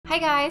Hi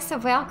guys, so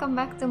welcome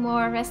back to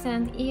more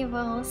Resident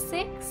Evil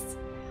 6.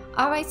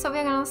 Alright, so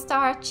we're gonna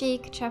start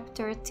Cheek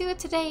Chapter 2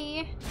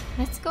 today.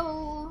 Let's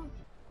go!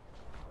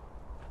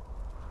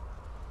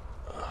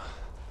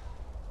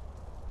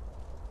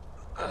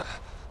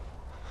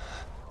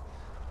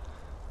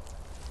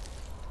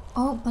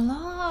 Oh,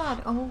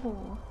 blood!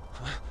 Oh.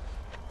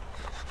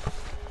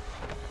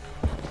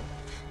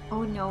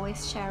 Oh no,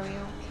 is Sherry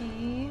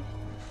okay?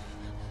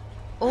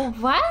 Oh,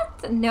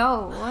 what?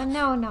 No,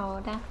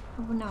 no, that...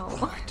 Oh no. What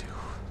do I do?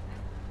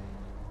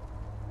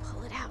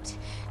 Pull it out.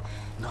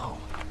 No,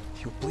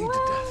 you'll bleed What? to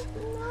death.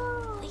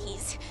 No.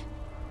 Please.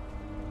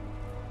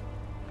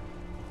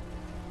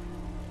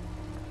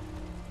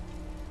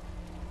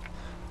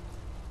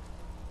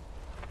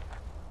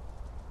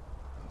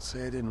 Don't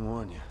say I didn't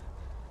warn you.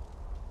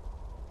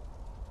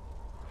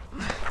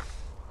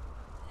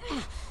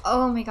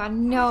 Oh my god,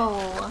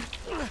 no.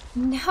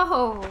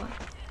 No.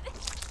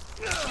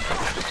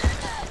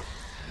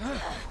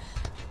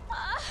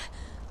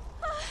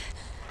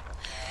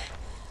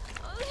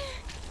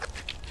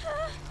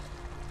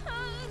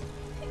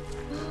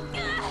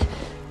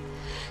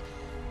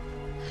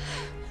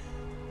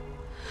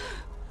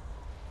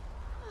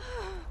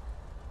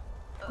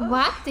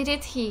 What? Did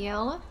it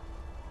heal?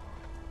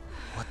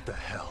 What the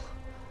hell?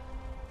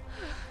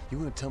 You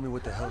want to tell me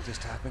what the hell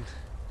just happened?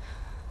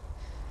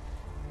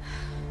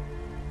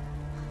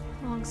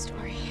 Long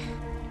story.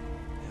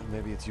 Yeah,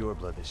 maybe it's your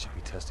blood they should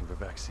be testing for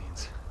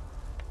vaccines.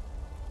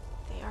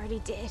 They already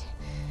did.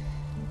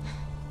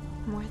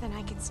 More than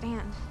I could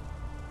stand.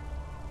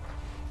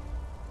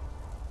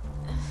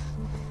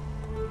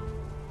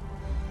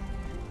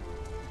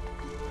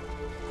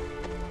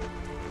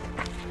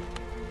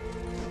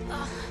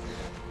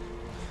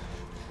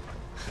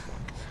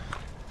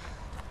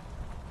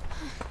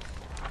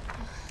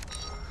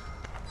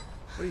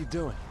 What are you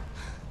doing?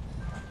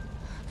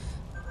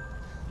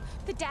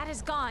 The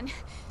data's gone.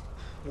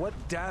 What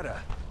data?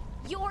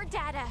 Your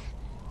data.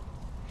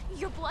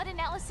 Your blood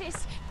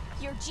analysis,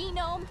 your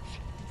genome,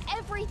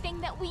 everything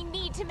that we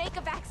need to make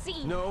a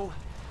vaccine. No,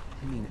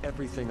 I mean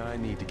everything I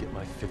need to get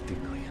my 50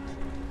 million.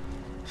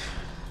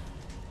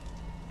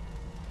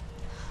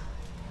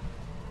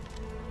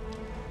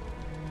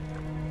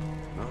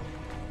 Well,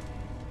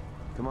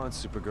 come on,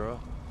 Supergirl.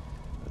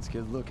 Let's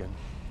get looking.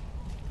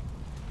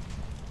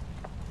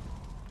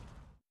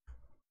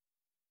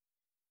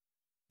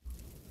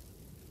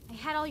 I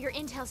had all your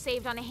intel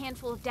saved on a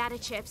handful of data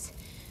chips.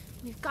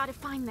 We've got to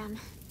find them.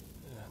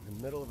 In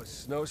the middle of a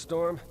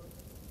snowstorm?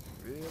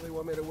 Really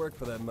want me to work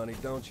for that money,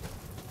 don't you?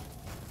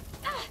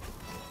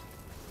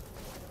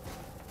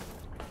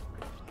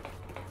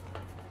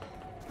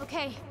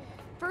 Okay,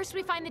 first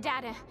we find the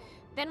data,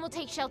 then we'll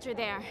take shelter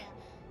there.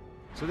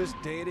 So this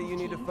data you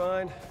need to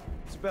find?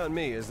 It's about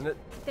me, isn't it?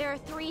 There are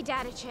 3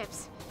 data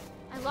chips.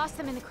 I lost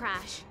them in the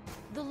crash.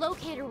 The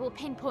locator will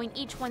pinpoint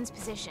each one's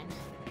position.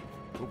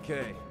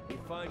 Okay, you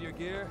find your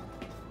gear,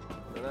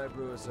 and I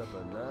brew us up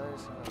a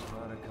nice hot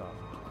pot of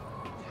coffee.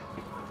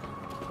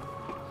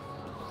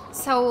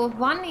 So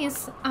one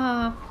is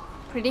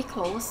pretty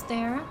close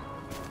there.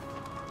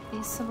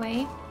 This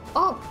way.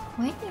 Oh,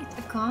 wait,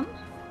 a gun?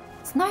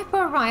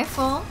 Sniper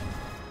rifle.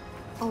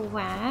 Oh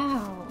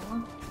wow.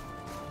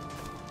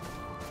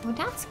 Oh,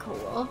 that's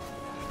cool.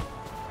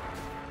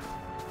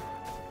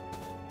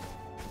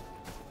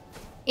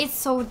 It's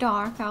so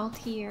dark out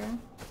here.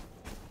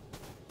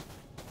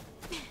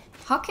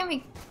 How can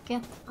we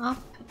get up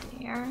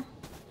there?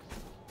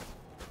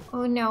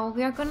 Oh no,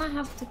 we are gonna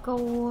have to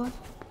go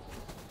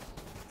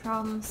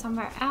from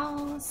somewhere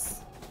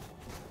else.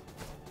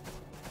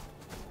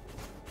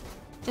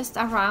 Just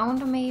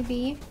around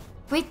maybe.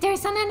 Wait,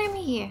 there's an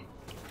enemy!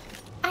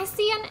 I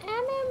see an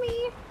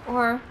enemy!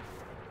 Or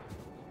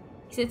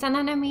is it an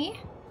enemy?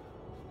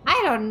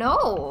 I don't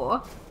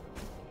know!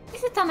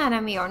 Is it an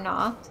enemy or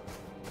not?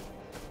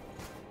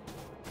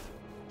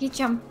 He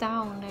jumped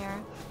down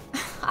there.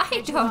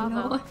 I don't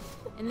know.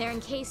 And they're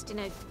encased in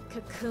a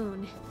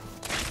cocoon.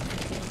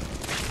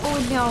 Oh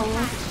no.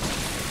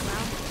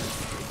 Well,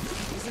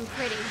 isn't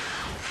pretty.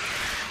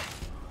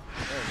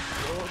 I'm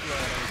so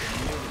glad I was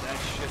immune to that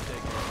shit they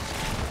got.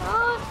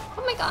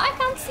 Oh my god, I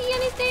can't see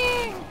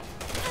anything!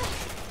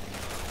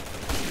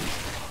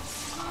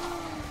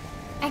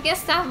 I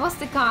guess that was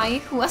the guy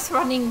who was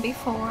running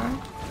before.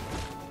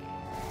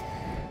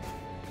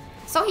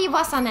 So he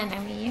was an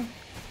enemy.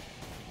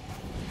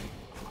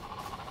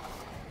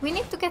 We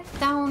need to get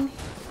down.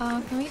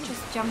 Can we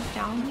just jump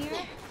down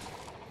here?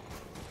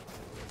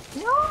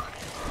 No?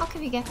 How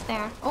can we get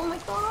there? Oh my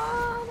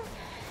god!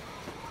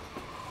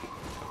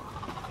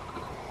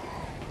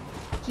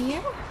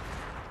 Here?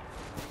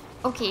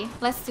 Okay,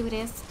 let's do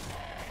this.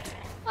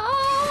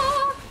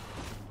 Ah!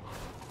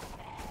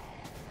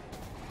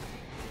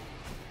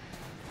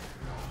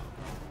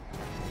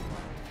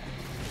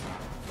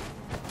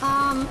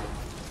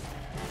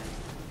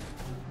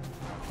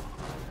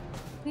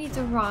 We need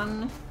to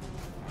run.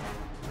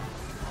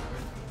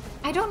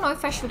 I don't know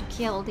if I should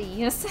kill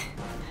these.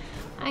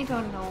 I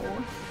don't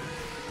know.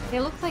 They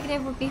look like they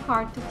would be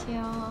hard to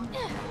kill.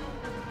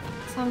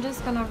 So I'm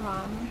just gonna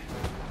run.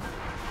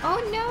 Oh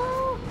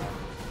no!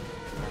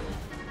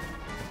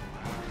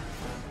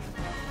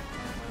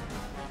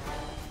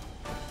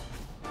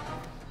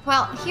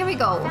 Well, here we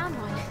go. Found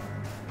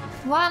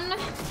one. One.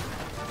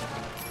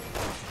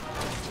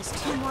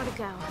 Just 2 more to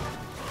go.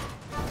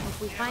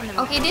 If we find them.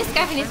 Okay, this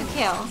guy we need to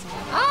kill.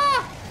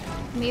 Ah!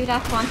 Maybe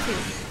that one too.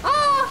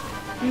 Ah!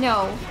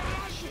 No.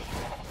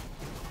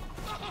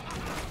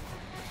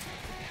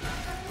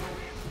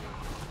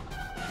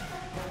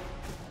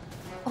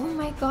 Oh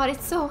my god,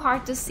 it's so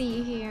hard to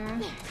see here.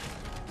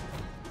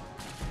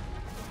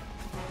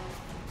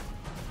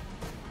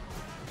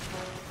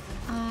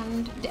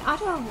 And the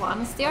other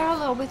ones, they are a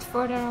little bit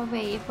further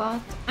away, but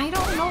I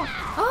don't know.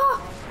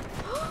 Oh!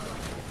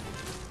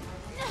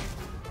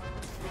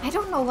 I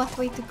don't know what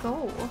way to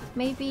go.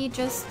 Maybe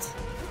just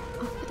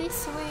up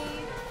this way.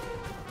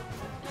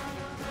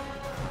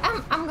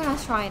 I'm gonna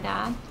try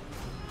that.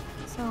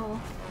 So,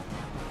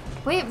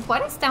 wait,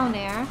 what is down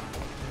there?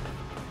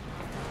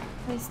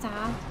 What is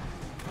that?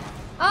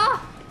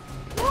 Ah!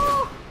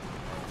 No!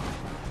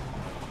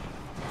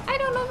 I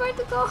don't know where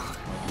to go.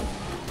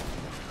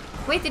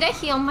 Wait, did I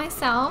heal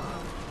myself?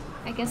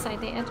 I guess I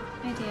did.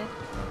 I did.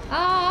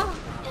 Ah!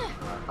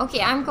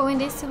 Okay, I'm going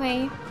this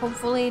way.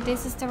 Hopefully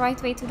this is the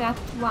right way to that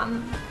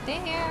one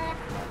there.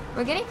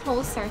 We're getting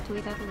closer to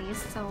it at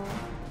least, so...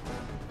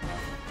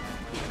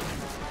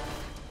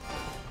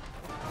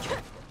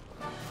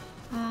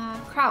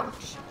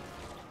 crouch.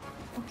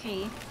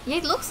 Okay. Yeah,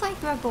 it looks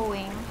like we're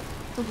going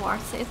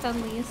towards it at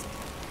least.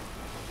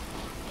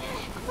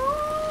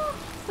 Oh,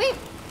 wait!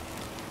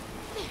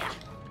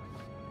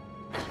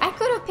 I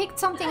could have picked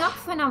something up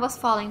when I was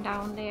falling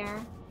down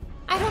there.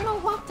 I don't know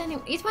what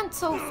anyway. It went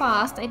so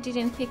fast I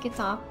didn't pick it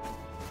up.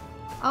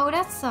 Oh,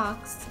 that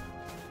sucks.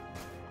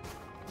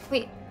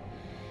 Wait.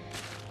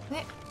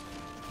 Where?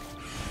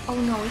 Oh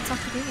no, it's up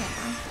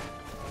there.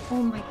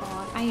 Oh my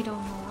god, I don't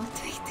know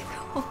what way to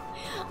go.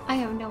 I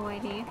have no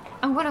idea.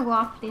 I'm gonna go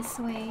up this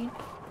way.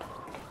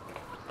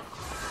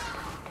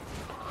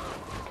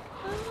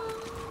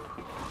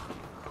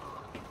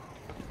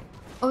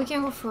 Oh, we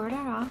can go further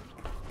up.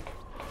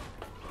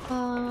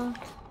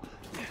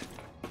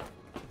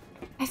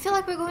 I feel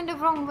like we're going the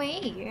wrong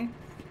way.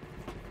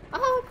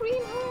 Oh,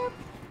 green herb.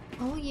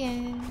 Oh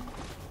yeah.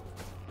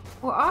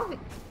 Or are we?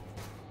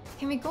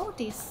 Can we go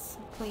this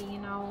way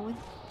now?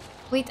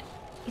 Wait,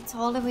 it's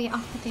all the way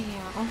up there.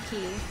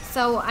 Okay.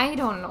 So I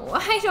don't know.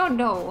 I don't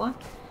know.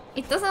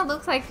 It doesn't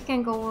look like we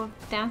can go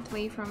that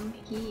way from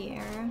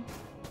here.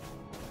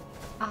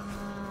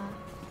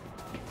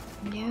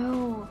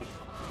 No.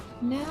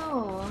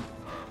 No.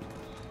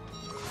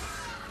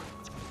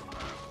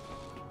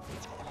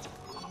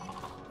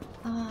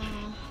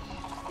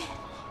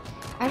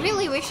 I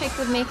really wish I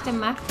could make the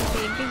map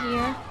bigger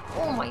here.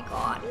 Oh my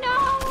god,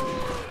 no!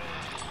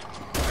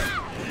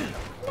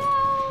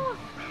 No!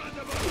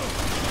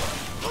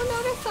 Oh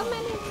no, there's so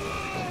many!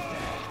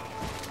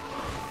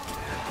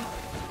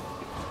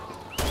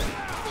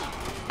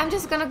 I'm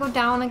just gonna go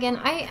down again.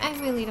 I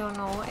really don't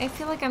know. I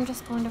feel like I'm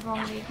just going the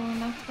wrong way going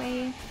that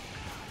way.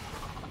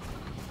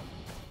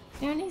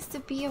 There needs to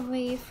be a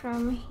way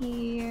from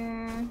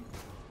here.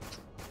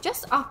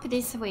 Just up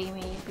this way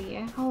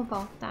maybe. How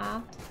about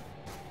that?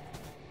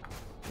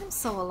 I'm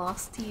so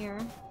lost here.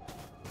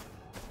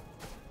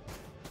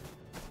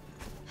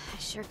 I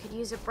sure could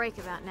use a break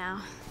about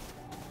now.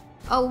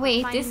 Oh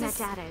wait, Finding this that is...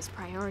 data is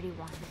priority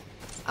 1.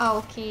 Oh,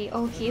 okay,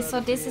 okay, so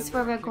this is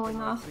where we're going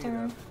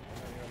after.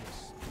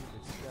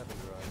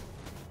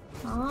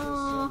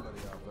 Oh.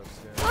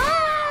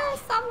 Ah,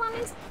 someone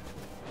is...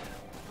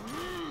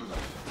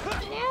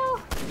 No!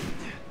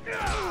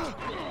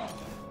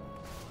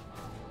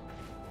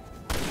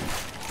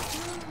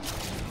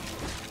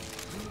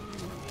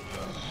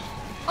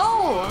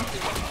 Oh!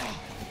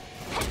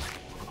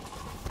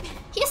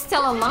 He's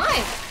still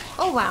alive!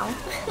 Oh wow.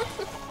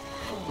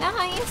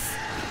 Nice!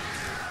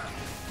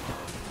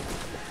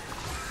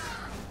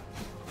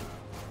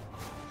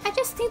 I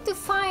just need to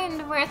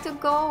find where to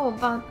go,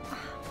 but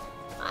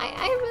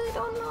I really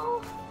don't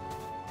know.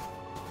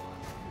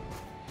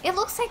 It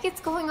looks like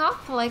it's going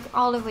up like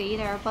all the way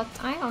there, but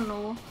I don't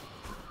know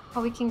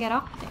how we can get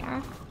up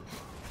there.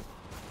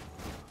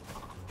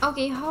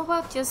 Okay, how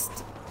about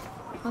just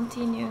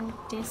continuing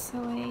this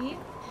way?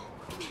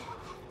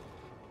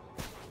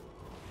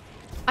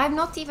 I'm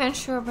not even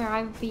sure where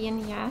I've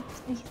been yet.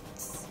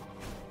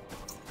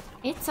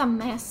 It's a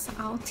mess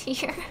out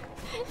here.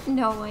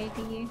 No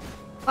idea.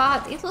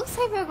 But it looks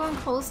like we're going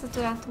closer to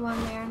that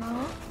one there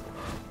now.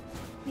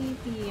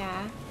 Maybe,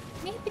 yeah.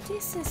 Maybe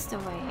this is the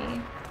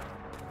way.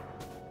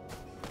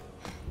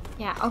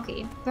 Yeah,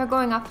 okay. We're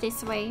going up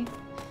this way.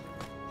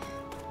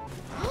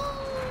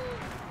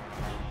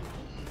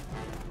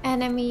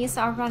 Enemies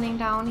are running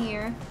down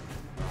here.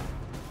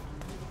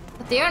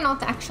 But they are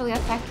not actually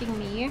attacking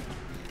me.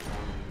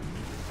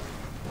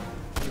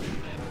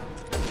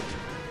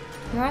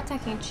 You're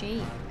attacking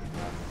Jake.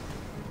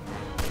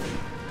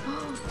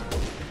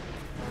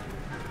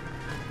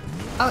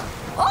 Oh!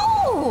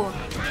 Oh!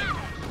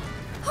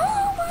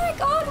 Oh my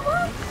god,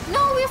 what?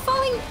 No, we're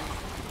falling!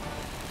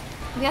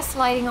 We are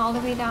sliding all the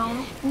way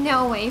down.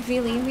 No way,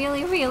 really,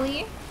 really,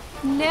 really?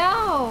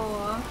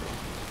 No!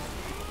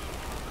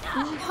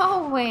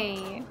 No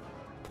way!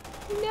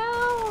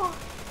 No!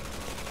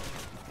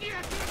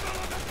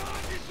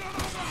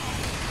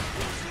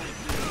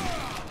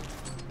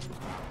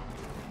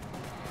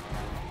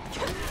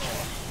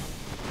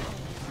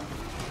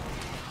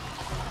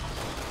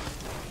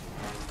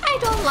 I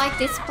don't like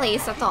this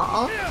place at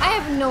all. I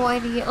have no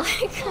idea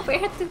like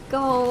where to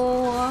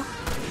go.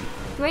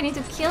 Do I need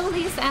to kill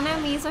these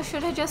enemies or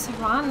should I just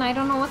run? I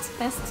don't know what's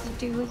best to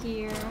do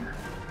here.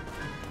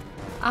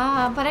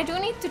 But I do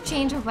need to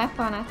change a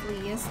weapon at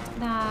least.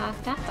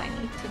 That I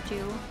need to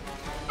do.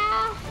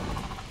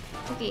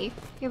 Okay,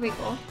 here we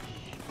go.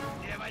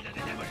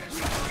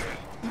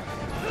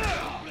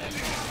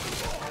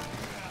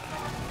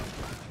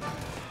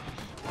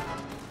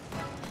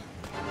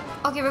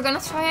 Okay, we're gonna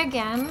try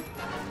again.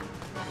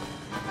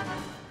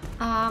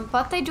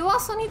 But I do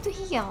also need to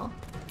heal.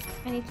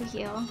 I need to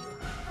heal.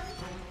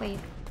 Wait.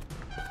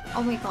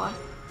 Oh my god.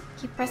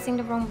 Keep pressing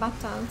the wrong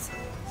buttons.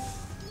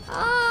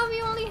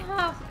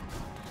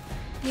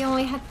 We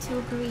only had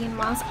 2 green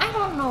ones. I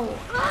don't know.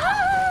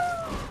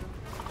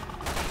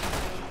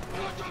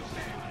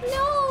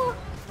 No!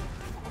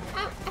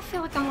 I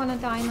feel like I'm gonna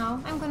die now.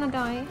 I'm gonna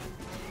die.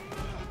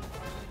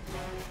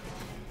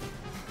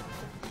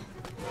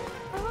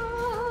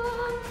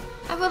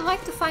 I would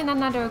like to find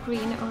another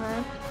green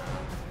herb.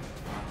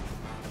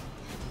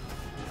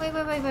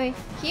 Wait.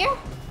 Here?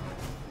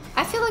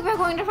 I feel like we're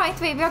going the right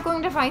way. We are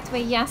going the right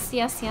way. Yes.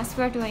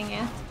 We're doing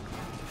it.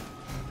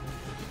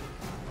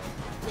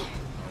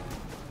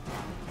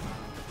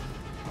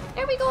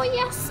 There we go.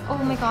 Yes. Oh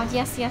my god.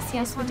 Yes.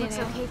 We did it.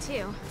 Okay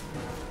too.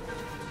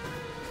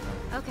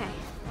 Okay.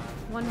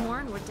 One more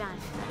and we're done.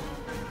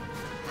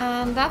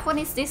 And that one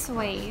is this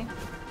way.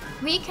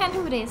 We can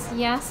do this.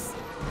 Yes.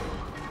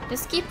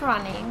 Just keep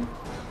running.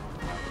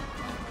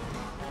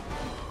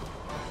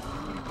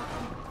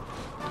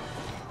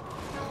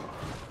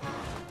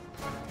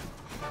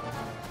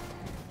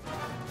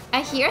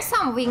 I hear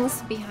some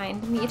wings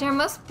behind me. There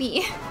must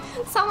be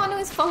someone who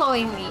is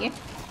following me.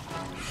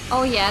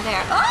 Oh yeah,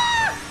 there.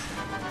 Ah!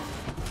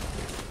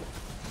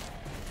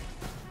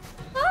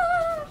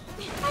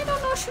 I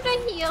don't know, should I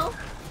heal?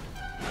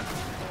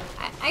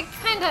 I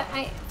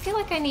feel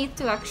like I need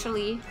to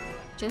actually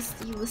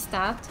just use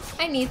that.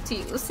 I need to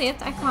use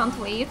it. I can't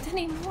wait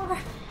anymore.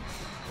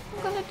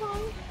 I'm gonna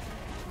die.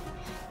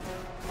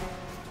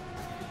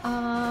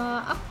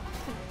 Up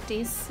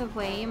this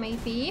way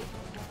maybe.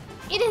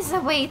 It is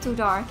way too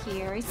dark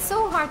here. It's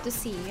so hard to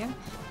see.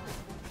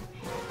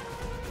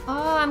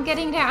 Oh, I'm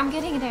getting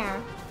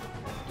there.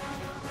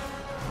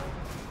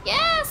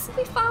 Yes,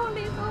 we found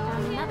it.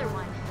 Oh, yeah. Another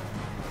one.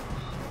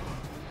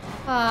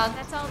 But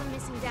that's all the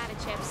missing data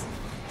chips.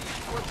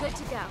 We're good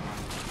to go.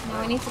 now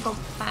I need to go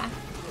back.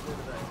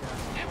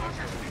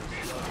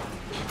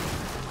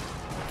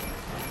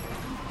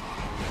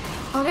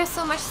 Oh, there's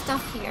so much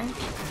stuff here.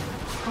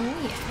 Oh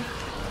yeah.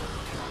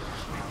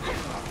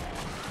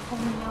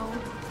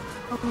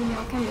 Oh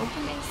no, can we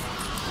open this?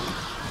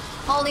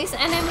 All these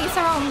enemies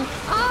are on...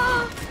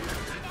 Ah!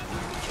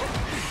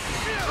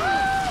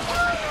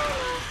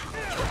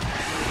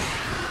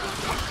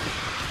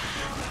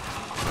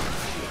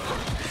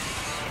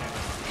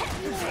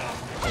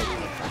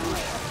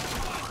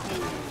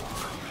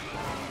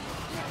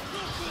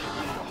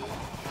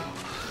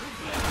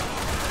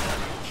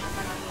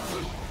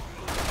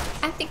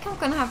 I think I'm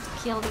gonna have to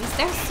kill these.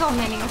 There's so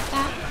many of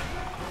them.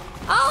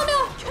 Oh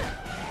no!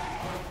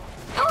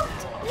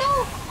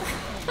 No!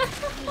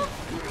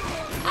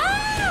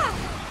 Ah!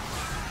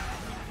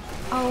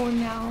 Oh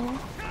no.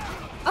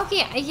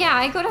 Okay, yeah,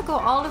 I gotta go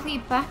all the way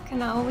back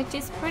now, which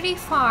is pretty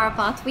far,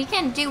 but we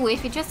can do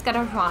it. We just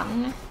gotta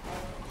run.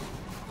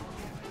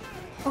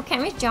 Oh,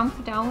 can we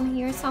jump down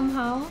here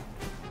somehow?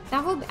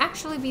 That would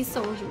actually be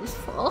so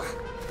useful.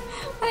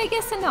 But I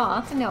guess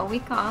not. No, we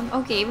can't.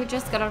 Okay, we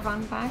just gotta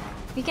run back.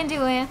 We can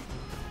do it.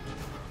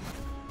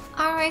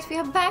 Alright, we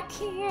are back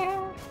here.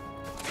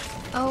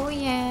 Oh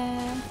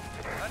yeah.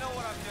 I know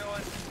what I'm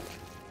doing.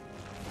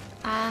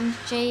 And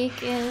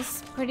Jake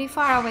is pretty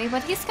far away,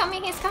 but he's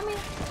coming. He's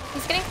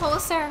getting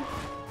closer.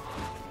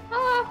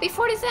 Ah,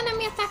 before this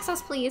enemy attacks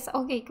us, please.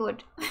 Okay,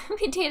 good.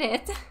 We did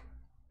it.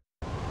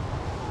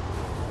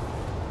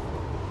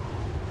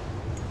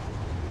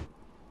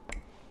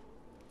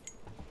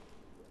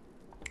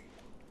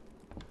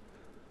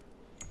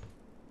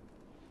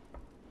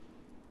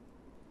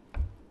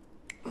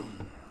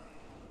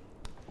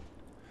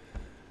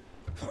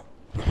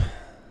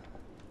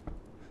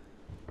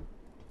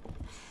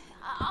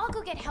 I'll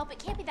go get help. It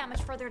can't be that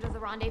much further to the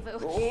rendezvous.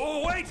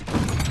 Oh, wait!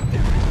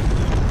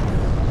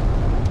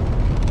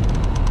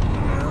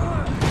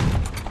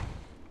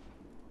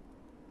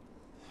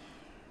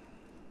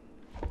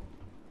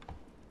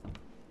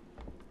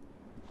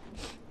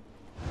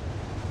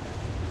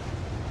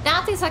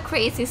 That is a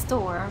crazy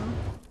storm.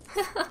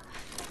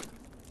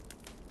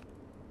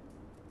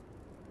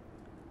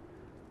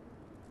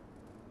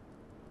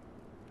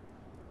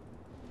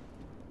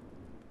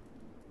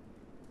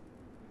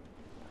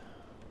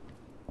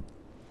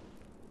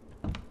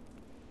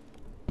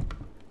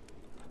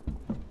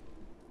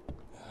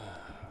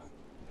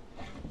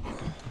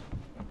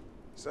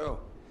 So,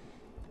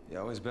 you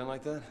always been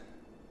like that?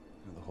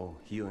 You know, the whole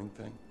healing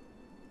thing?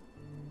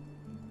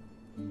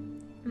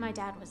 My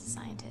dad was a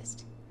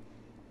scientist.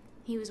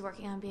 He was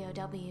working on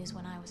BOWs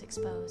when I was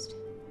exposed.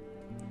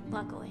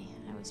 Luckily,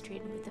 I was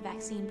treated with the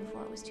vaccine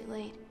before it was too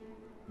late.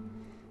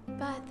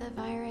 But the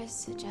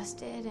virus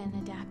adjusted and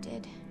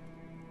adapted.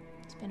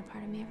 It's been a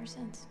part of me ever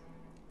since.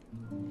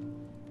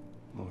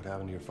 What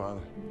happened to your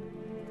father?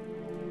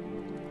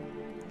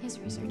 His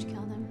research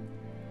killed him.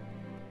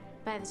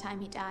 By the time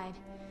he died,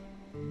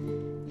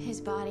 his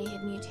body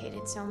had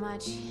mutated so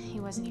much, he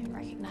wasn't even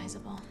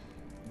recognizable.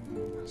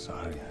 I'm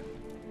sorry.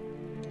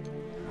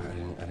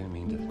 I didn't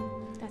mean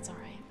to... That's all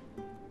right.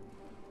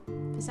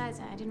 Besides,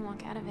 I didn't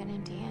walk out of it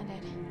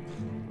empty-handed.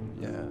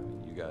 Yeah,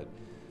 you got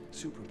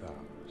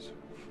superpowers.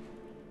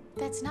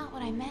 That's not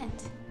what I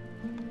meant.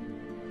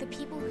 The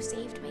people who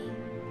saved me,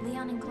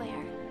 Leon and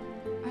Claire,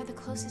 are the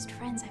closest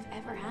friends I've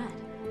ever had.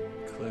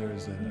 Claire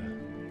is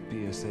that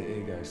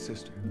BSAA guy's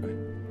sister, right?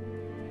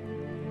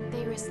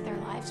 They risked their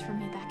lives for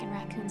me back in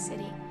Raccoon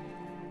City.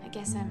 I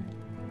guess I'm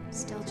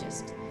still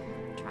just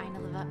trying to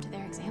live up to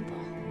their example.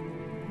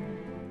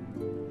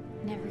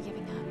 Never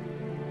giving up,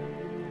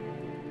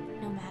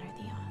 no matter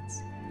the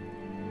odds.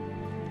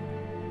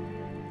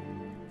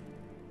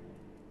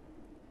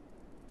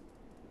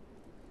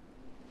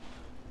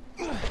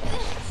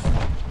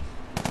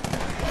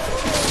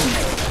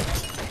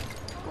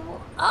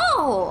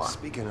 Oh!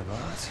 Speaking of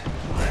odds...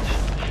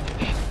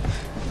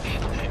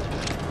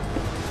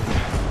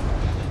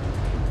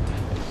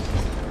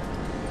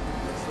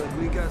 looks like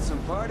we got some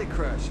party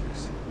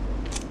crashers.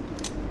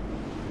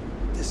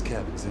 This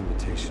cabin's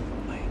invitation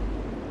only.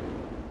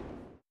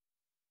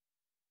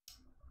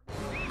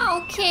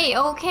 Okay,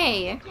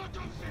 okay.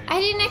 I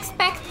didn't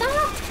expect that.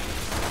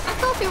 I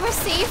thought we were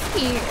safe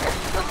here.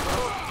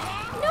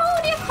 No,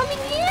 they're coming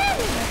in.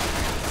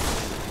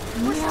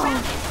 We're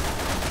surrounded.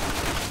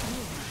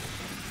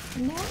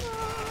 No.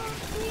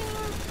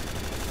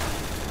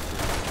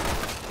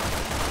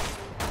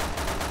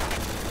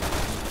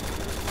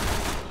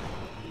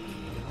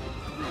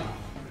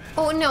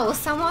 Oh no,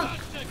 someone...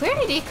 Where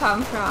did he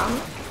come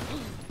from?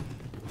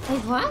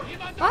 Wait, what?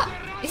 What?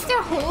 Is there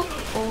a hole?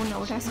 Oh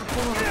no, there's a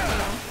hole over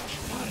there.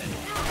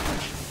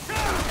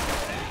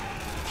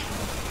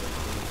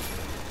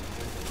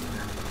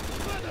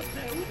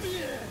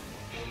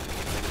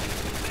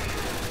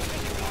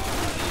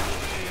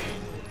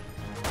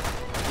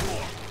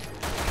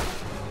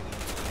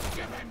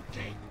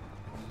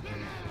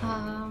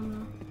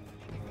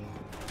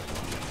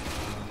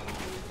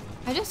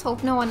 I just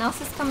hope no one else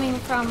is coming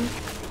from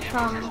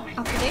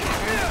up there.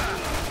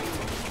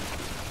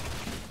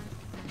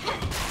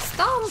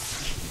 Stomp!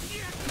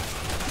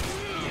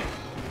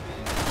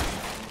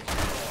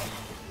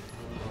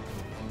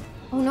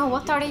 Oh no,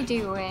 what are they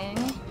doing?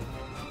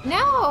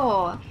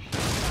 No!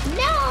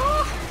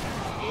 No!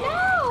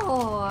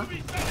 No!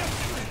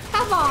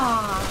 Come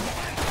on!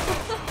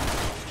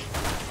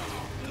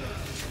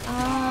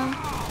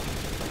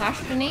 Flash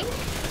grenade?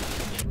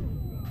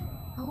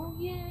 Oh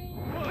yeah!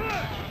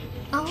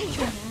 Oh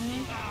yeah!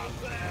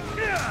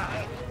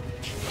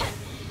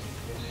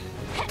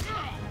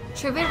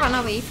 Should we run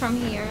away from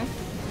here?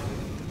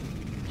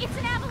 It's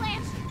an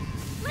avalanche!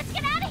 Let's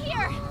get out of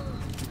here!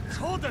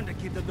 Told them to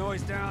keep the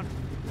noise down.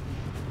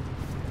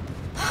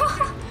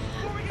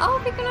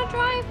 Oh, we're gonna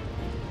drive!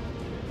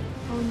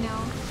 Oh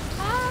no.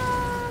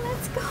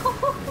 Let's go!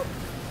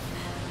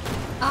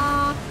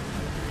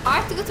 I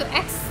have to go to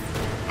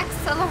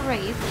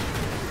accelerate.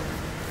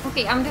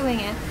 Okay, I'm doing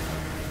it.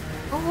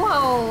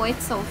 Whoa,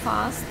 it's so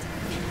fast.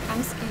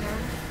 I'm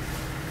scared.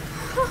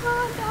 No,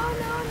 no,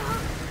 no.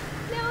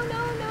 No,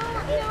 no, no,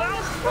 no.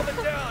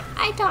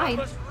 I died.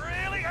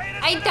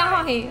 I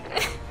died.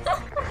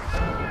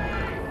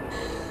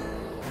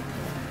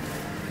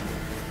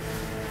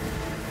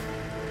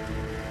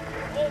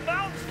 Whole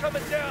mountain's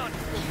coming down.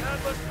 That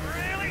must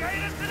really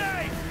hate us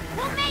today.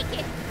 We'll make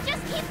it!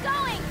 Just keep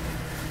going!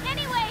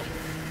 Anyway!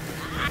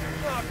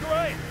 Oh,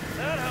 great.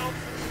 That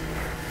helps.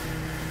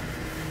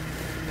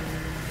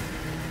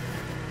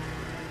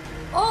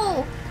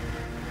 Oh!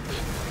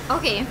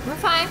 Okay, we're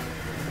fine.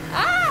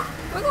 Ah!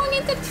 We're going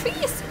into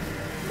trees!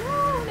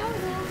 No, no,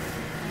 no.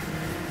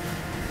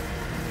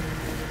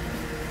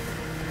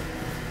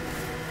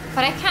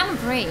 But I can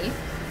brake.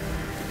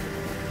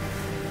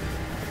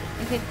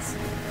 If it's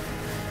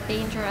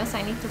dangerous,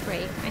 I need to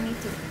brake. I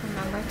need to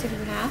remember to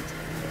do that.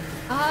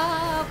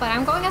 But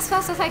I'm going as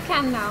fast as I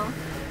can now.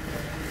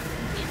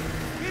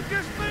 Keep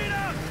your speed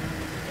up!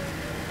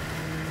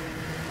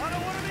 I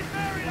don't want to be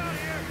buried out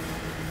here!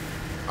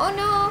 Oh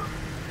no!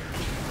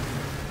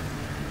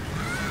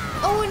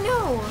 Oh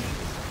no!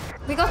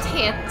 We got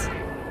hit!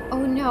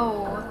 Oh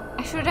no!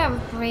 I should have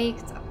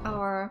braked,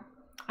 or...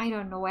 I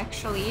don't know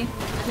actually.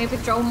 Maybe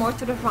drove more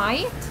to the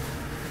right?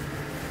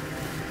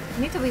 I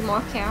need to be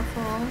more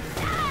careful.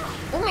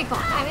 Oh my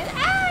god!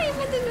 I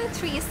went in the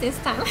trees this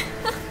time!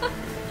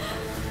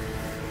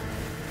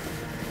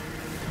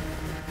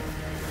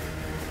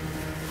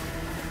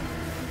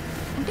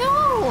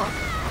 No!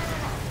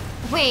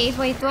 Wait,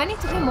 do I need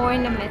to be more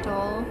in the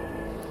middle?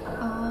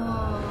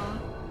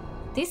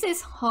 This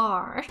is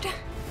hard.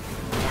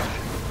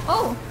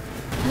 Oh,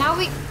 now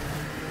we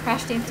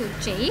crashed into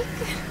Jake.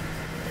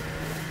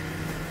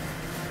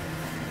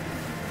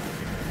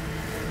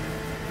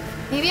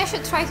 Maybe I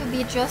should try to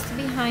be just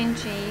behind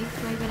Jake.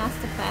 Maybe that's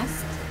the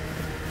best.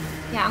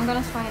 Yeah, I'm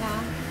gonna try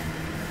that.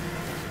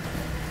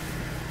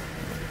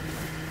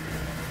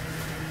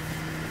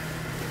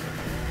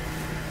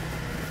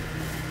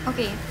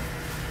 Okay.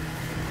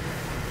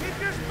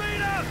 Keep your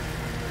speed up!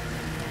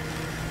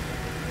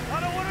 I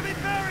don't want to be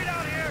buried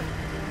out here!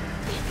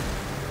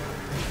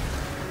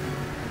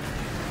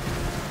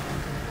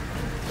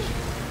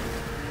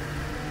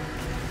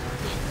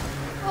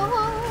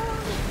 Oh,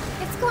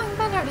 it's going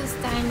better this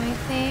time, I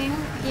think.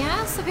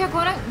 Yeah, so we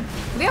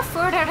are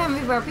further than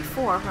we were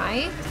before,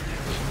 right?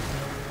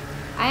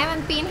 I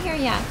haven't been here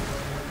yet.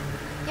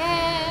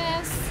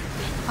 Yes.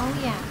 Oh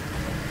yeah.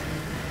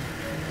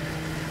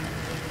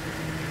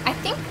 I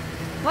think,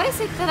 what is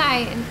it that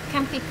I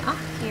can pick up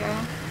here?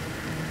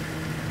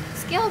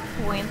 Skill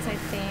points, I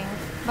think.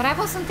 But I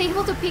wasn't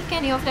able to pick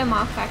any of them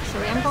up,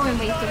 actually. I'm going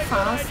way too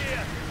fast.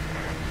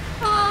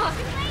 Ah.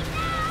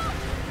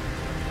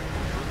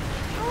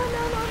 Oh,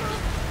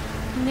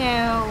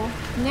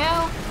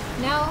 no.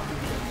 No.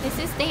 This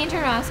is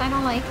dangerous. I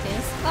don't like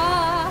this.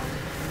 Ah.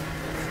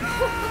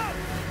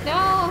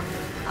 No.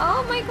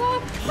 Oh my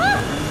god.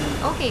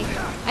 Ah. Okay,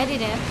 I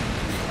did it.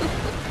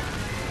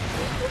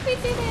 We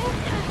did it.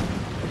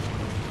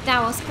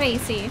 That was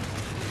crazy.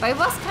 But it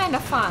was kind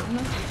of fun.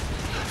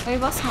 But it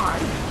was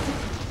hard.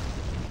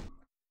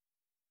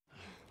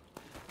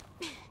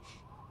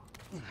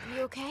 Are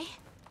you okay?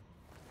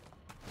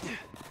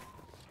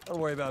 Don't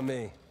worry about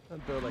me. I'm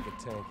built like a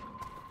tank.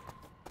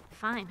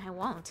 Fine, I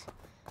won't.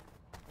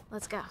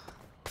 Let's go.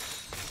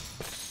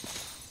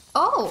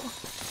 Oh!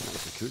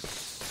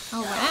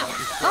 Oh wow.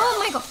 Oh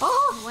my god.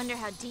 Oh! I wonder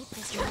how deep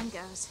this mine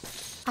goes.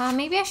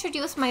 Maybe I should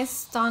use my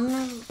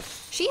stun.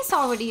 She's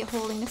already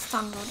holding the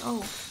stun rod.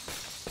 Oh.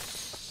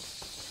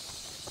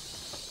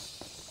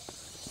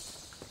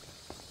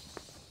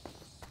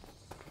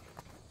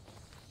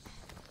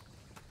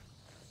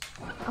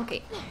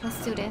 Okay,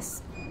 let's do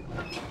this.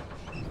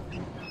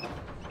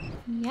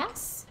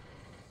 Yes.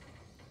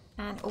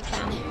 And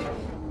open.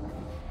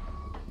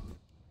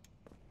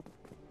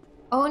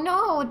 Oh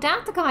no,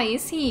 that guy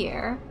is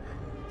here.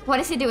 What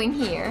is he doing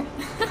here?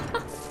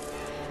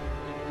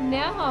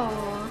 No.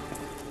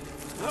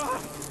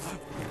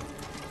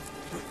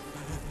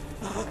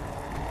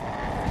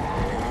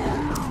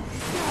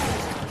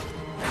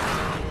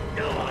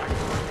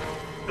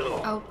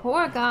 Oh,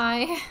 poor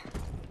guy.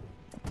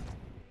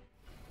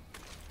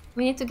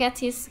 We need to get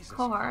his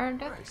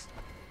card. What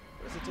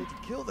does it take to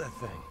kill that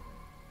thing?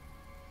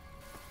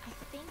 I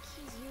think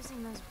he's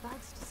using those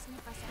bugs to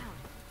sniff us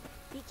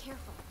out. Be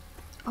careful.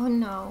 Oh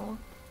no.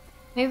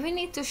 Maybe we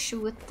need to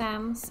shoot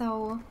them,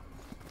 so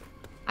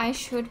I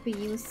should be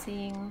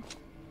using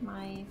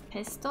my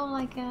pistol,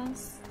 I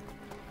guess.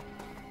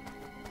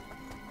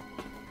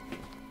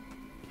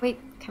 Wait,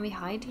 can we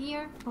hide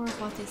here? Or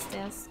what is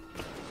this?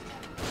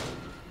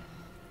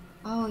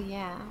 Oh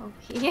yeah,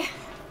 okay.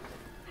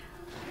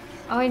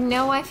 Oh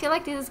no, I feel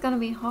like this is gonna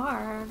be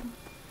hard.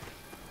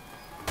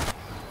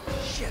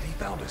 Shit, he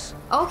found us.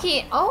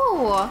 Okay,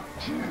 oh!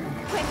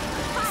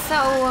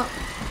 So,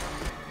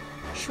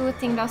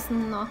 shooting does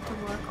not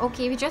work.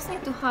 Okay, we just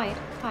need to hide.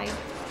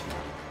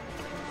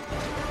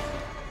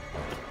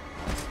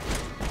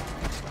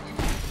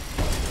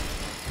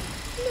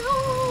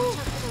 No!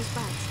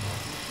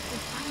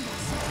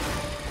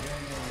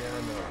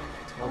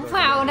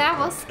 Wow, that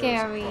was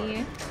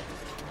scary.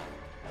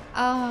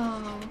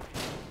 Oh.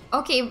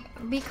 Okay,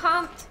 we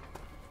can't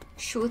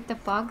shoot the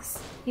bugs.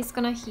 He's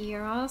gonna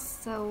hear us,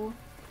 so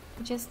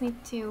we just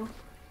need to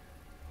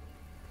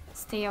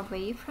stay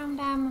away from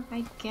them,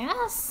 I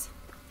guess.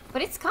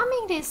 But it's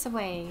coming this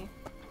way.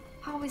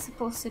 How are we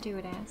supposed to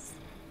do this?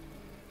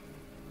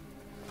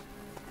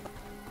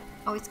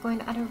 Oh, it's going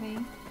the other way.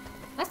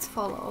 Let's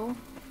follow.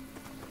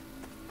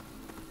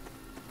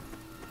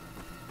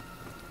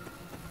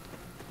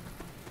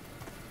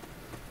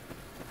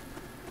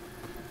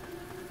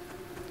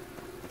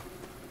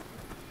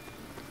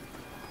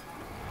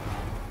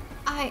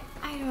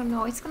 I don't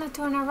know, it's gonna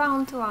turn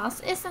around to us,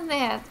 isn't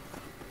it?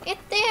 It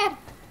did!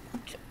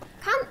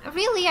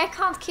 I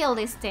can't kill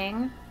this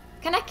thing.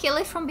 Can I kill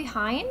it from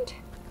behind?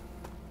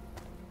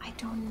 I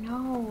don't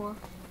know.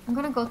 I'm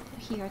gonna go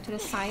here to the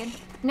side.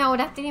 No,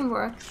 that didn't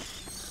work.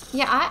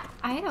 Yeah,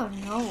 I don't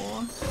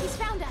know. He's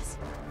found us.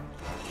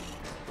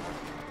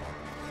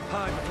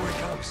 Hide before he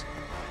comes.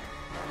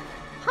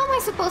 How am I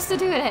supposed to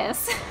do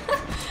this?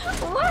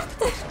 What?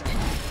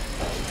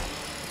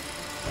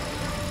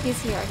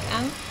 He's here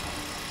again.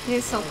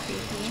 He's so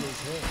creepy.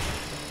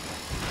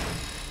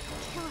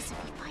 Kill us if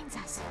he finds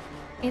us.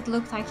 It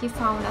looked like he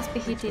found us,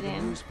 but he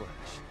didn't.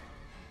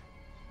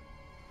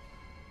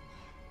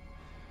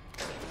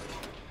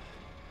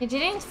 He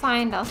didn't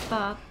find us,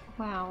 but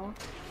wow.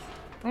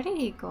 Where did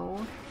he go?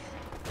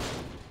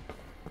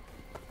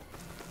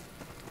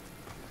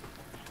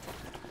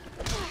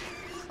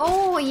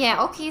 Oh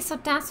yeah, okay, so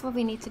that's what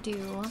we need to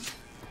do.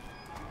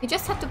 You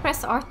just have to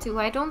press R2.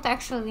 I don't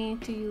actually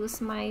need to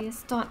use my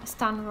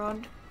stun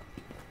rod.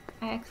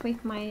 I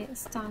equip my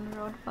stun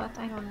rod, but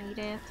I don't need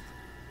it.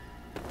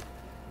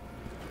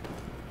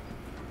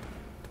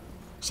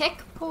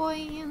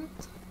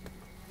 Checkpoint.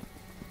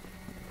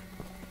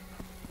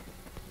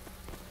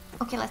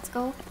 Okay, let's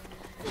go.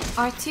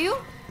 R2?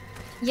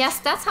 Yes,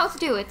 that's how to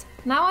do it.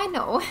 Now I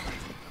know.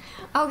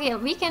 Okay,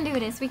 we can do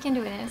this. We can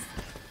do this.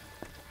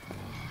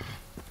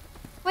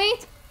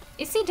 Wait,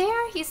 is he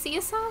there? He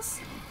sees us?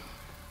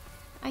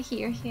 I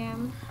hear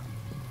him.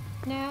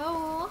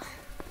 No.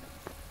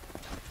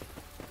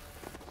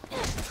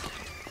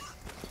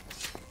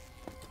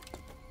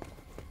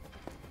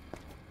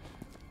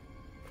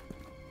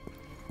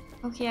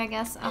 Okay, I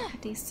guess up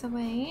this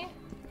way.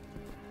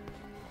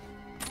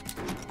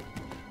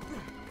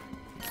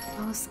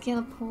 Oh,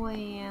 skill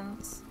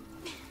points.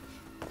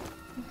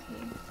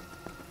 Okay.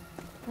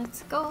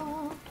 Let's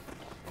go.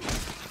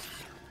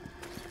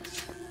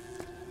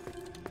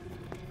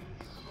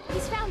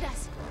 He's found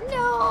us.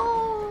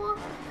 No!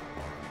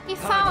 He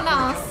found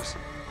us.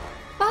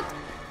 But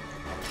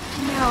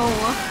no.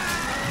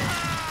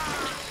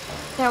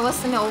 There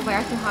was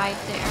nowhere to hide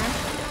there.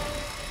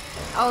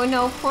 Oh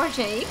no, poor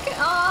Jake.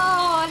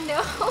 Oh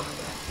no.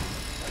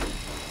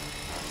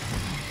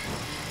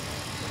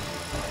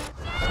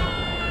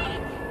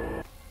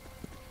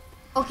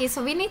 Okay,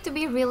 so we need to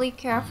be really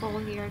careful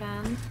here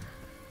then.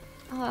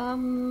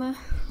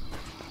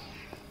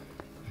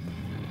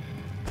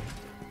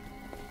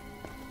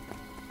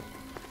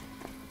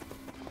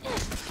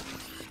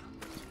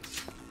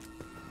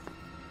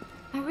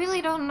 I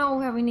really don't know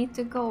where we need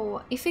to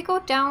go. If we go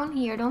down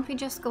here, don't we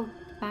just go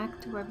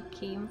back to where we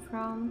came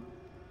from?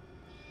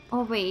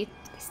 Oh wait,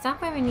 is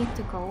that where we need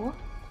to go?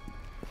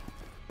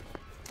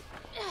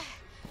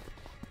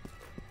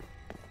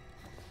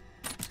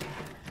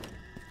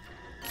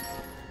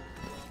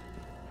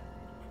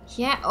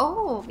 Yeah,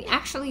 oh, we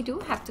actually do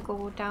have to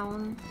go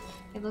down.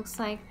 It looks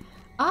like...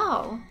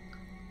 Oh!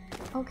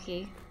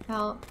 Okay,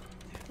 well,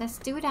 let's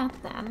do that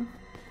then.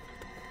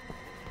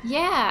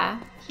 Yeah,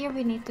 here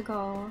we need to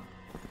go.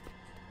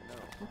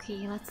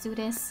 Okay, let's do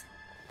this.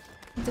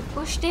 Need to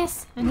push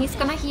this, and he's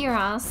gonna hear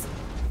us.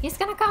 He's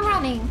gonna come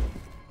running.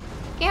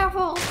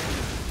 Careful!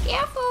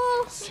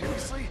 Careful!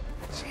 Seriously?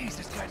 Jeez,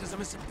 this guy doesn't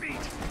miss a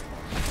beat.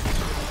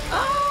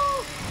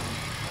 Oh!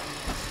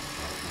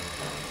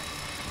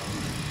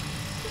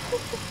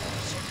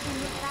 Ship can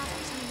move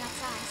faster to that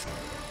size.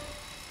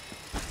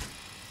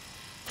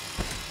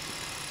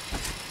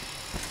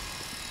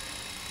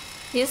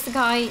 This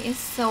guy is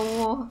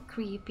so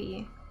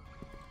creepy.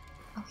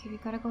 Okay, we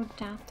gotta go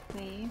that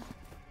way.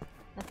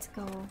 Let's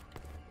go.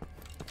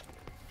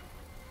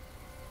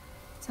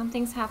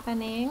 Something's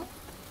happening.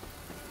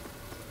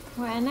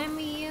 Or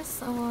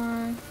enemies,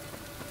 or...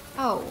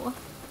 Oh.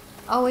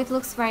 Oh, it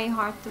looks very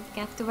hard to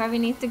get to where we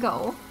need to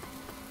go.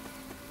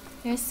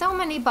 There's so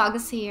many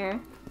bugs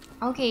here.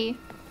 Okay,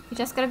 you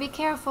just gotta be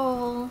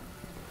careful.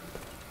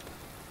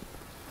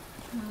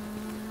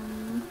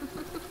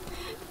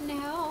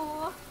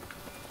 No.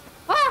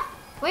 Ah!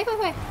 Wait, wait,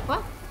 wait.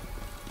 What?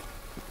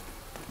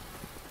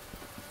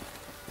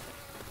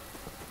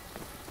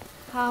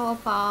 How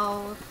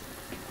about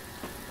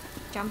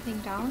jumping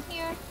down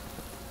here?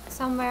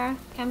 Somewhere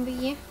can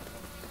be.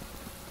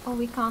 Oh,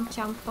 we can't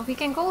jump, but we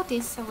can go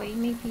this way,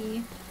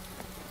 maybe.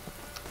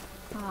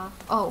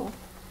 Oh.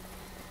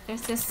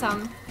 There's just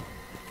some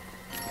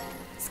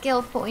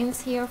skill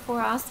points here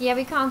for us. Yeah,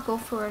 we can't go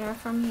further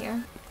from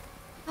here.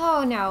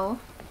 Oh no.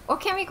 Or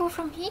can we go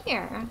from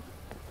here?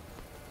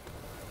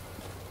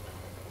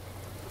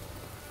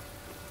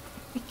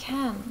 We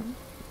can.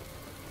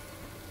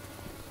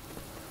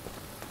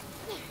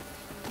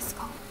 Let's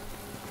go.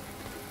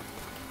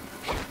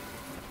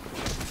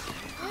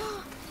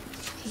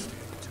 Okay.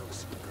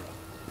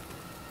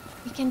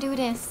 We can do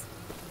this.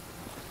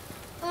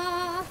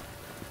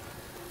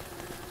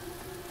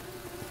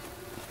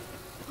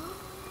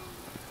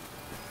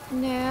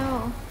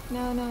 No,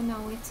 no, no,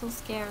 no, it's so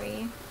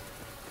scary.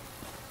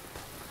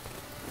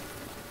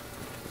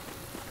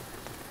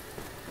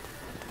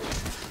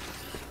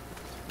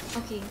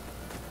 Okay.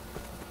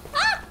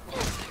 Ah!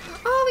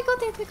 Oh, we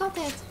got it, we got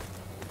it.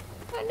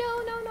 Oh,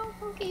 no, no,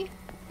 no, okay.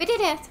 We did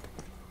it.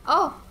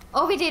 Oh,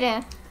 oh, we did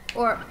it.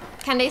 Or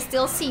can they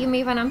still see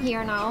me when I'm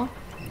here now?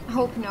 I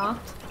hope not.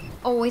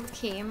 Oh, it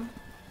came.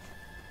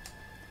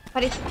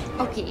 But it,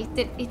 okay,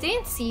 it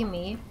didn't see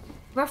me.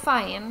 We're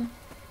fine.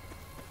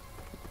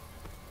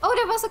 Oh,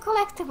 there was a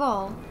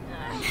collectible!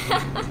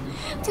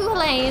 Too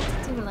late,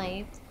 too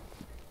late.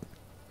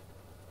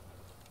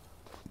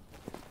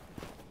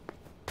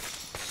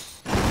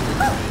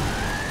 Oh!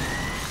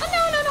 Oh,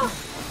 no, no, no!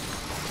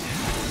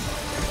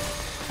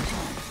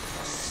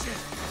 Shit!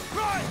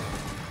 Run!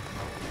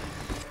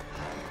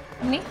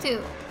 I need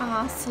to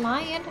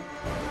slide.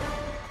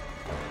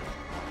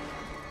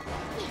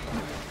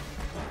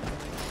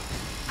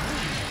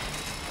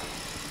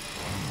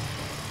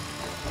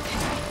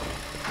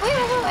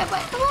 Wait,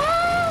 what?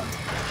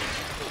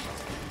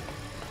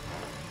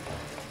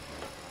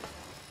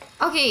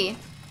 Okay,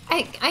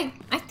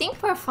 I I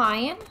think we're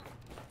fine.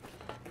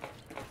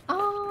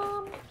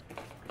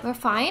 We're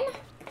fine?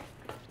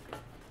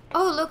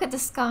 Oh, look at the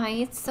sky.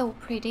 It's so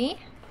pretty.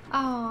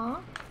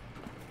 Aww.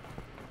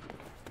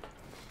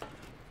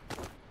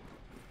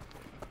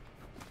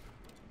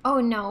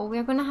 Oh no,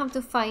 we're gonna have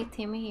to fight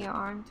him here,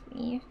 aren't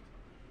we?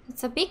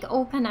 It's a big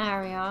open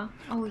area.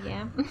 Oh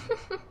yeah.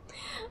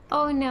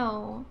 Oh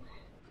no.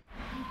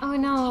 Oh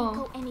no. Can't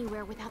go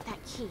anywhere without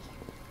that key.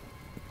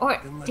 Or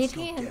Then let's did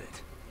go he? get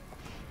it.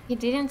 He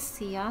didn't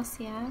see us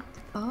yet.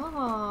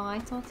 Oh, I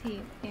thought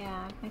he.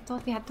 Yeah, I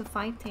thought we had to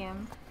fight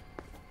him.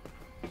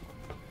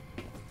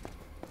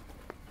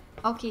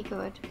 Okay,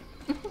 good.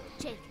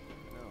 Jake.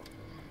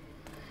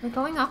 We're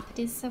going up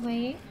this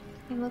way.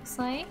 It looks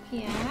like,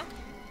 yeah.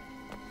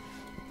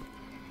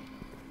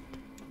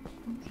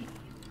 Okay.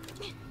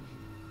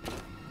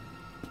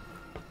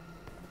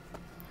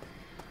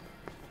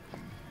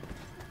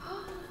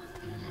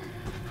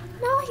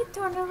 No, he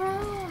turned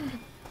around.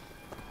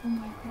 Oh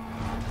my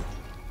god.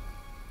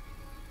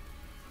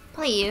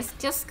 Please,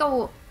 just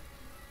go.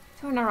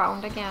 Turn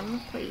around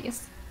again,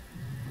 please.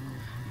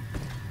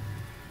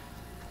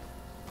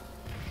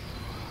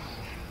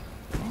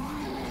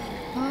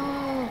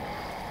 Oh.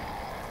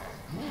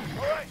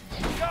 Alright,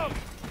 go!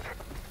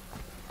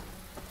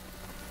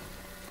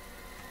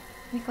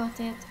 We got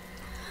it.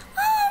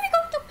 Oh, we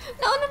got to.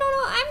 No,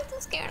 I'm too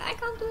scared. I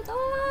can't do it.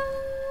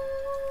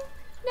 Oh.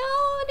 No,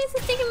 this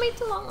is taking me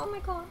too long. Oh my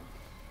god.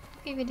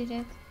 Okay, we did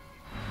it.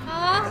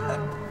 Ah.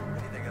 What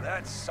do you think of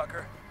that,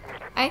 sucker?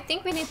 I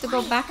think we need to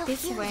go back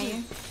this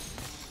way.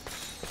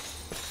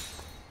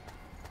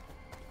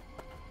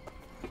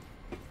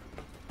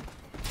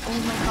 Oh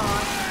my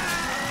god.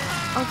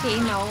 Okay,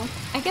 no.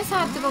 I guess I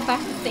have to go back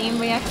the same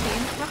way I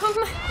came from.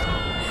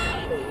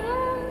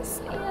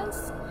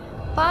 Yes.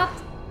 But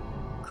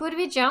could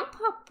we jump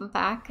up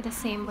back the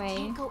same way?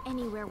 Can't go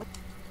anywhere with...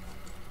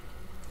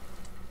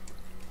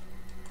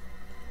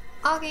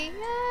 Okay,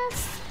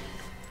 yes.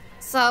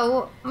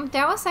 So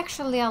there was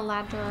actually a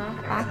ladder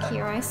back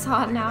here. I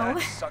saw it now.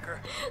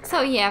 Sucker.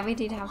 So yeah, we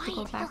did have to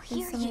go Quiet, back they'll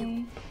this hear you.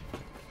 way.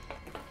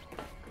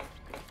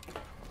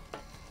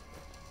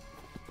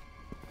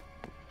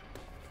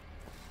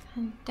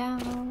 And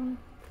down.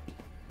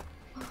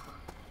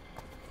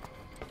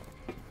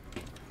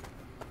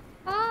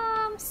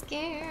 I'm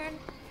scared.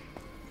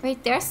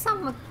 Wait, there's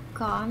some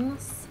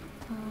guns.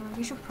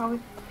 We should probably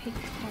pick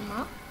them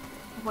up.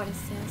 What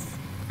is this?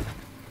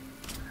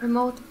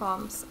 Remote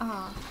bombs.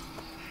 Ah.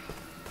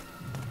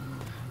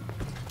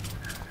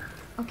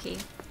 Okay,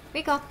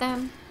 we got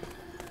them.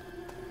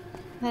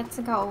 Let's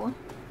go.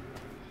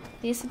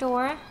 This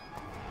door.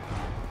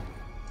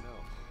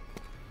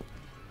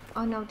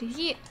 Oh no, did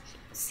he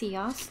see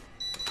us?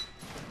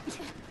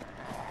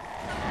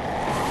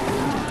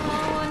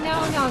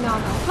 Oh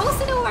no. Close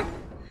the door!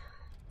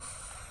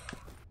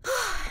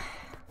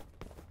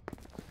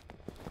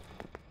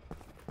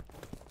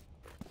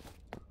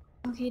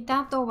 Okay,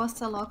 that door was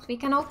still locked. We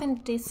can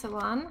open this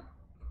one.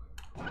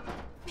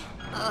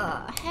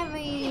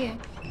 Heavy.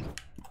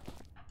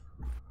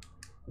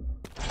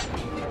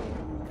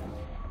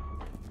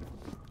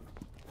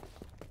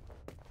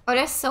 Oh,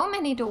 there's so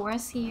many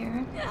doors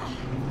here.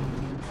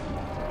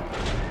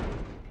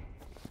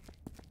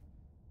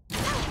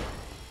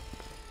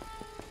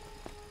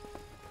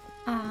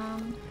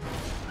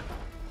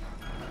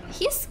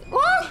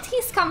 What?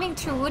 He's coming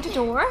through the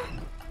door.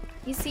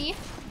 You see?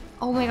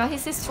 Oh my god,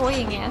 he's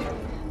destroying it.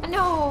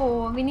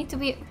 No, we need to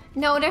be...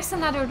 No, there's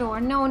another door.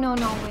 No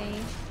way.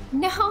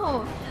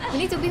 No, we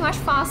need to be much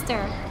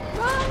faster.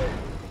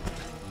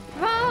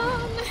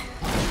 Run!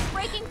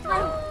 Breaking through!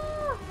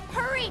 Ah.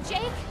 Hurry,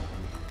 Jake!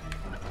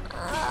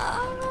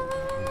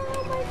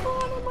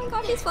 Oh my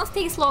god, this one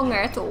takes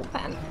longer to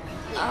open.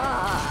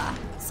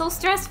 So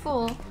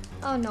stressful.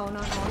 Oh no.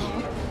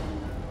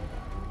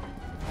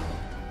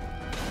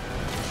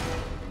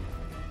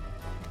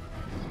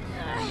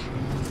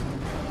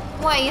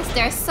 Why is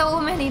there so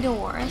many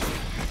doors?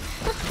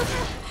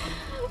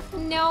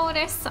 No,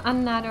 there's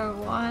another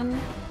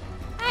one.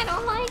 I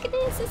don't like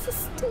this. This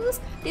is too...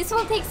 This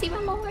one takes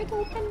even longer to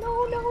open.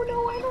 No,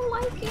 I don't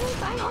like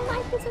it. I don't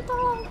like this at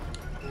all.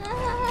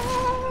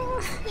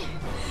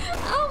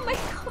 Oh my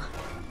god.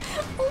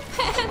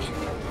 Open.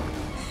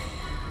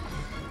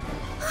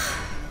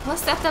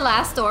 Was that the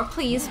last door?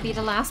 Please be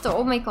the last door.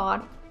 Oh my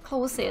god.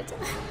 Close it.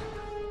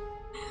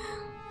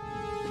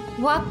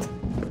 What?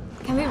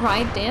 Can we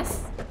ride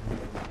this?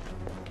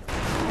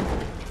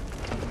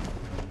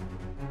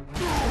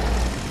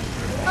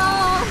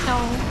 Oh no.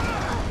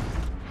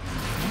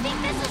 Think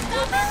this is Oh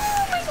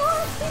my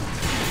god.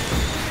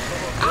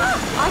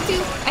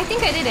 I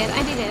think I did it.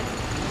 Again.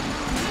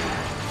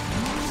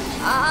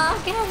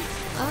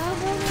 No.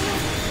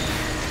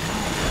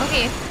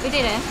 Okay, we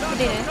did it.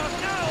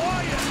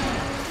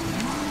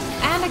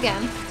 And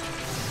again.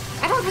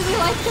 I don't really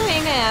like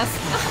doing this.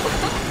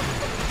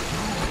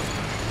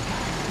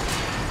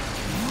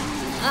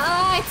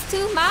 It's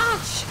too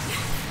much.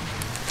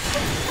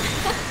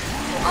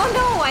 Oh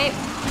no, I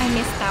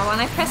missed that one.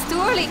 I pressed too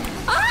early.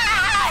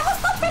 I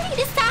was not ready. die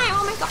this time!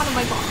 Oh my god, oh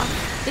my god.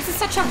 This is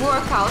such a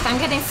workout. I'm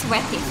getting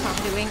sweaty from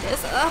doing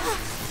this. Ugh.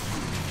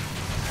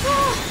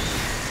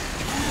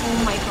 Oh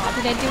my god,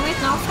 did I do it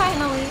now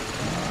finally?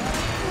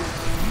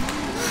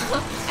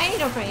 I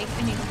need a break,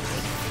 I need a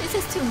break. This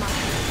is too much.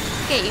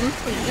 Game,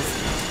 please.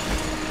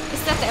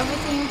 Is that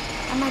everything?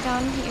 Am I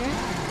done here?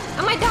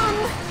 Am I done?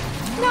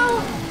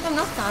 No, I'm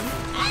not done.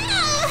 I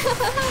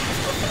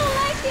don't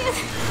like it.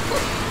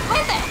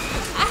 Wait there.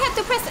 I had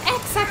to press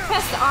X, I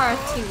pressed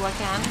R2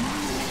 again.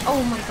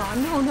 Oh my god,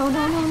 no, no,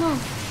 no, no, no.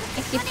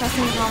 I keep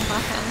pressing the wrong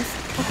buttons.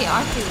 Okay,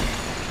 R2.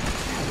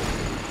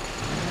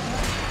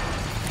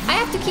 I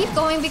have to keep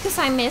going because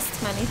I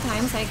missed many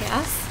times, I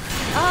guess.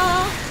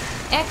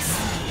 X.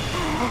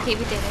 Okay,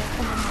 we did it.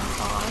 Oh my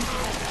god.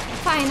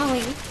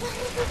 Finally.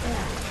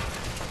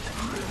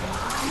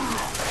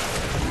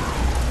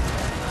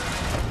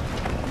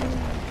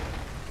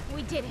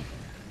 We did it.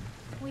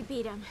 We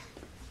beat him.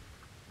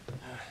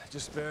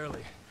 Just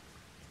barely.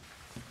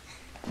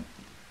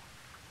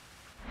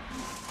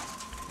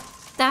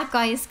 That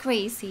guy is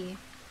crazy.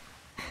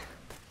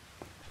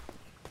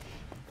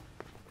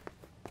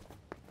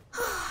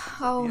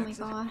 Oh my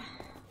god.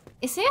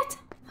 Is it?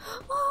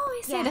 Oh,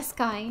 I see the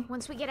sky.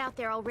 Once we get out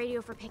there, I'll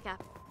radio for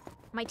pickup.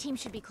 My team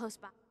should be close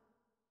by.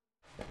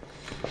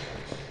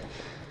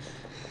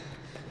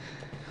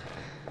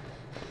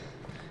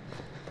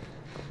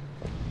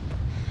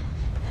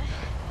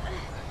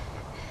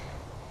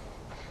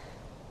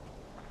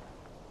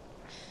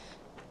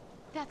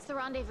 That's the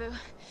rendezvous.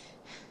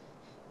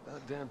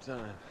 About damn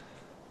time.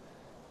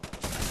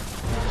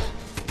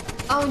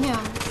 Oh no.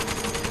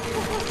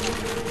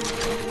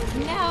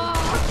 No.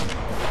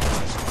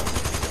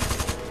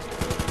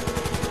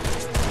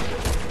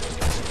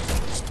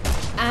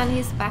 And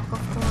he's back, of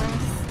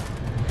course.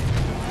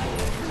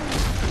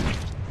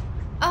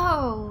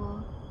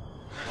 Oh.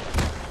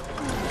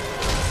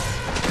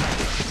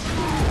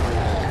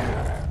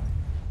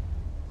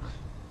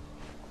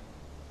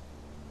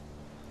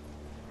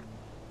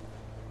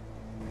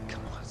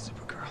 Come on,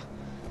 Supergirl.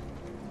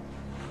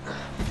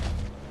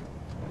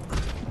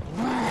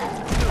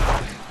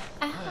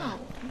 Ow.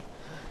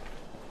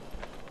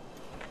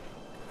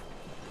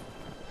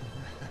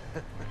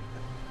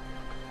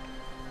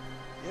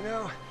 You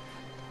know,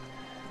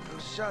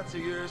 those shots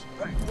of yours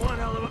pack one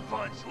hell of a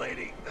punch,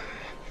 lady.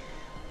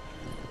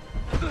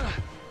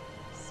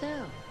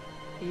 So,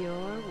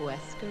 you're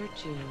Wesker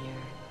Jr.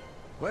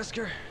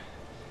 Wesker?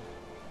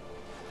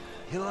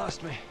 You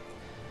lost me.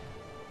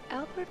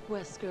 Albert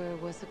Wesker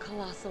was a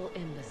colossal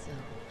imbecile.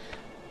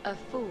 A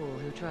fool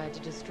who tried to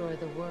destroy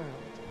the world.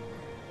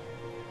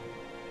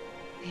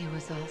 He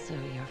was also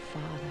your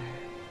father.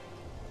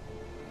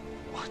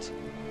 What?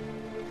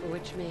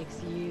 Which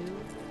makes you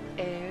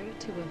heir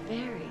to a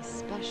very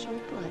special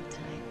blood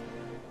type.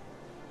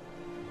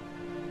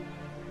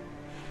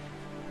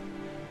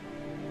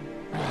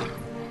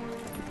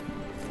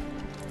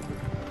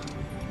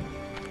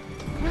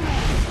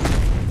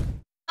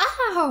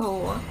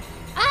 Ow!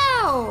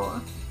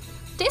 Ow!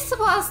 This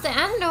was the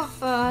end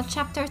of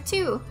chapter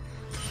 2.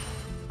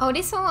 Oh,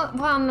 this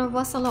one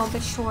was a little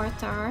bit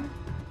shorter.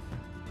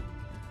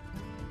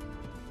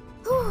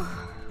 Whew.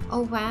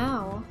 Oh,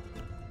 wow.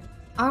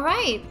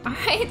 Alright,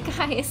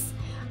 guys.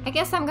 I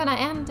guess I'm gonna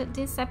end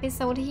this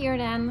episode here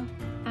then.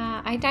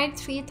 I died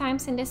 3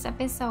 times in this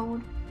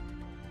episode.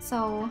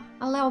 So,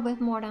 a little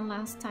bit more than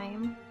last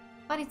time.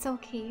 But it's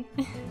okay.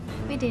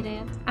 We did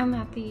it. I'm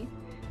happy.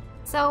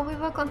 So, we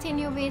will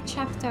continue with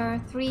chapter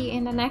 3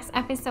 in the next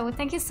episode.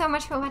 Thank you so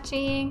much for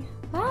watching.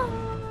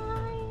 Bye!